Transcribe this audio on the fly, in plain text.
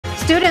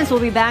Students will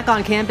be back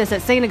on campus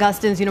at St.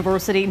 Augustine's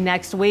University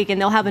next week, and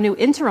they'll have a new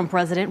interim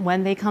president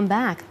when they come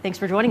back. Thanks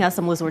for joining us.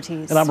 I'm Liz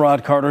Ortiz. And I'm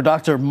Rod Carter.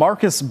 Dr.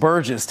 Marcus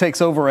Burgess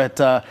takes over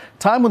at a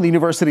time when the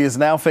university is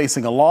now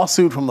facing a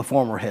lawsuit from the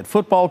former head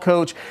football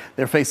coach.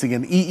 They're facing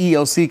an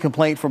EEOC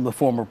complaint from the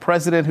former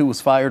president who was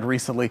fired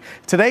recently.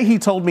 Today, he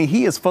told me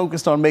he is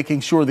focused on making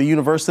sure the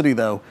university,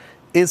 though,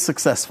 is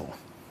successful.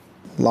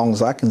 As long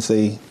as I can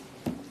see,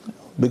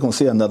 we're going to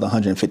see another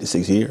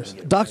 156 years.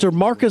 Dr.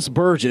 Marcus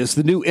Burgess,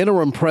 the new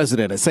interim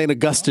president at St.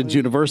 Augustine's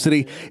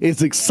University,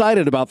 is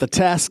excited about the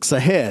tasks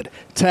ahead.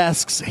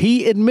 Tasks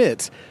he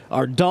admits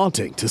are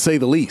daunting, to say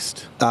the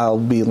least. I'll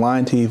be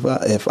lying to you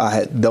if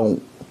I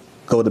don't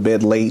go to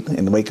bed late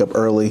and wake up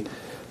early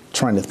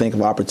trying to think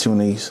of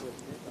opportunities.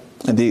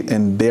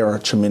 And there are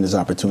tremendous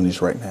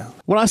opportunities right now.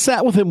 When I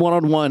sat with him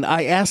one-on-one,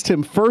 I asked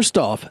him first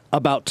off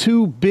about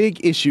two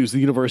big issues the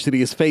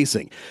university is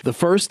facing. The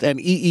first, an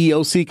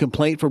EEOC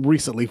complaint from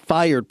recently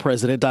fired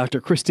President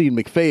Dr. Christine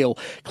McPhail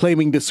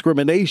claiming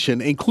discrimination,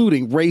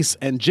 including race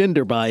and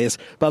gender bias,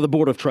 by the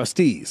Board of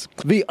Trustees.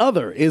 The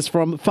other is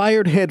from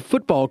fired head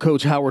football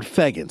coach Howard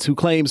Feggins, who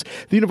claims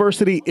the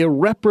university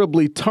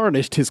irreparably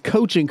tarnished his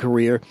coaching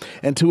career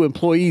and two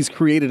employees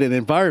created an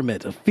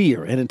environment of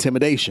fear and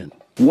intimidation.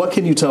 What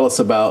can you tell us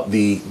about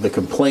the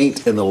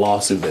complaint and the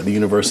lawsuit that the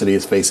university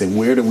is facing?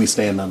 Where do we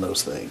stand on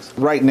those things?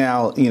 Right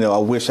now, I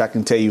wish I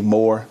can tell you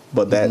more,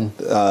 but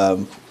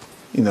that,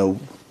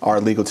 our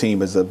legal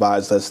team has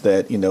advised us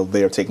that,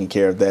 they are taking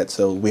care of that.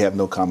 So we have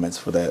no comments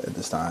for that at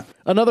this time.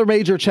 Another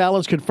major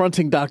challenge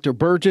confronting Dr.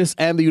 Burgess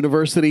and the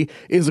university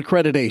is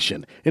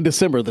accreditation. In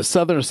December, the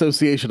Southern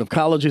Association of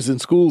Colleges and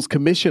Schools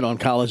Commission on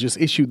Colleges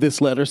issued this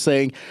letter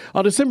saying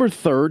on December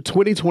 3rd,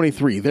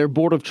 2023, their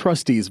Board of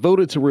Trustees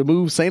voted to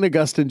remove St.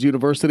 Augustine's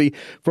University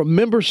from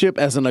membership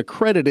as an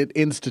accredited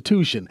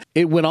institution.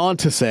 It went on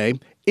to say,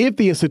 if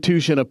the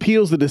institution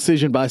appeals the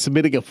decision by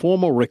submitting a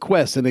formal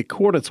request in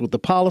accordance with the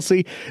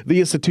policy, the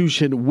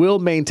institution will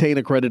maintain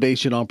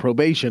accreditation on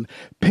probation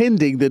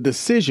pending the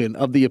decision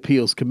of the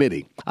appeals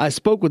committee. I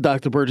spoke with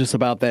Dr. Burgess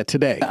about that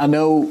today. I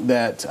know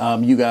that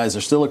you guys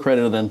are still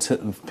accredited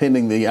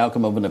pending the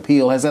outcome of an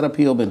appeal. Has that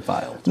appeal been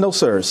filed? No,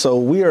 sir. So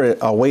we are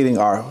awaiting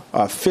our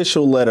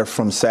official letter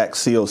from SAC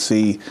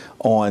COC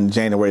on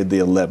January the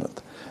 11th.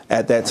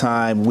 At that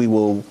time, we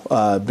will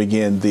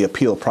begin the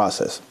appeal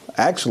process.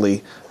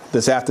 Actually,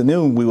 this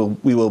afternoon,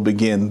 we will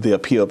begin the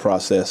appeal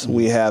process.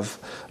 We have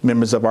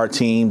members of our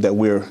team that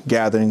we're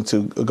gathering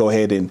to go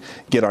ahead and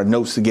get our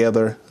notes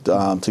together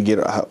to get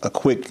a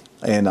quick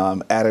and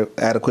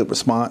adequate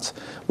response.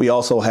 We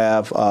also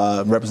have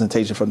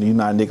representation from the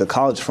United Negro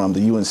College from the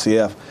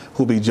UNCF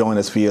who will be joining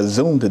us via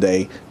Zoom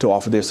today to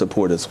offer their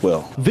support as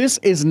well. This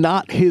is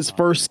not his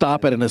first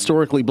stop at an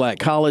historically black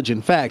college.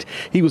 In fact,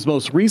 he was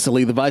most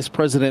recently the vice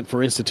president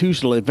for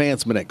institutional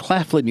advancement at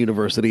Claflin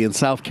University in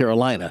South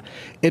Carolina.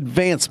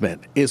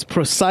 Advancement is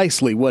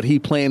precisely what he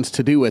plans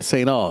to do at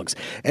St. Aug's.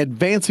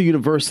 Advance a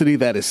university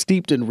that is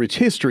steeped in rich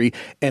history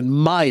and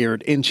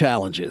mired in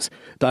challenges.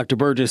 Dr.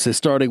 Burgess is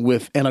starting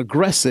with an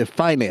aggressive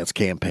finance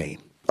campaign.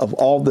 Of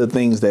all the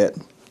things that,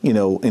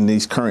 in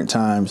these current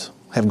times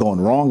have gone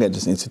wrong at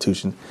this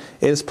institution,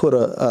 it's put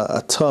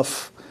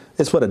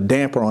it's put a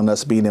damper on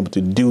us being able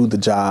to do the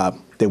job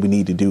that we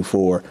need to do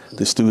for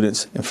the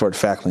students and for the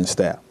faculty and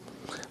staff.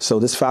 So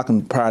this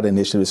Falcon Pride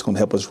Initiative is going to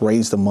help us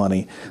raise the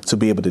money to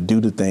be able to do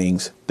the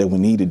things that we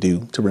need to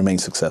do to remain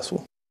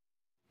successful.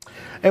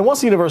 And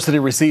once the university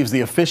receives the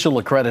official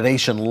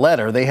accreditation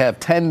letter, they have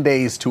 10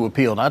 days to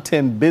appeal, not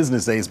 10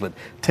 business days, but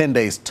 10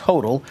 days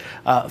total.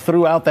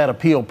 Throughout that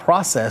appeal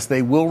process,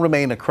 they will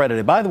remain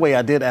accredited. By the way,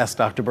 I did ask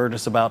Dr.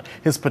 Burgess about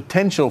his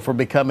potential for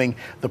becoming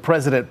the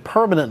president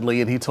permanently,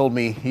 and he told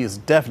me he is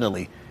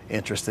definitely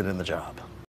interested in the job.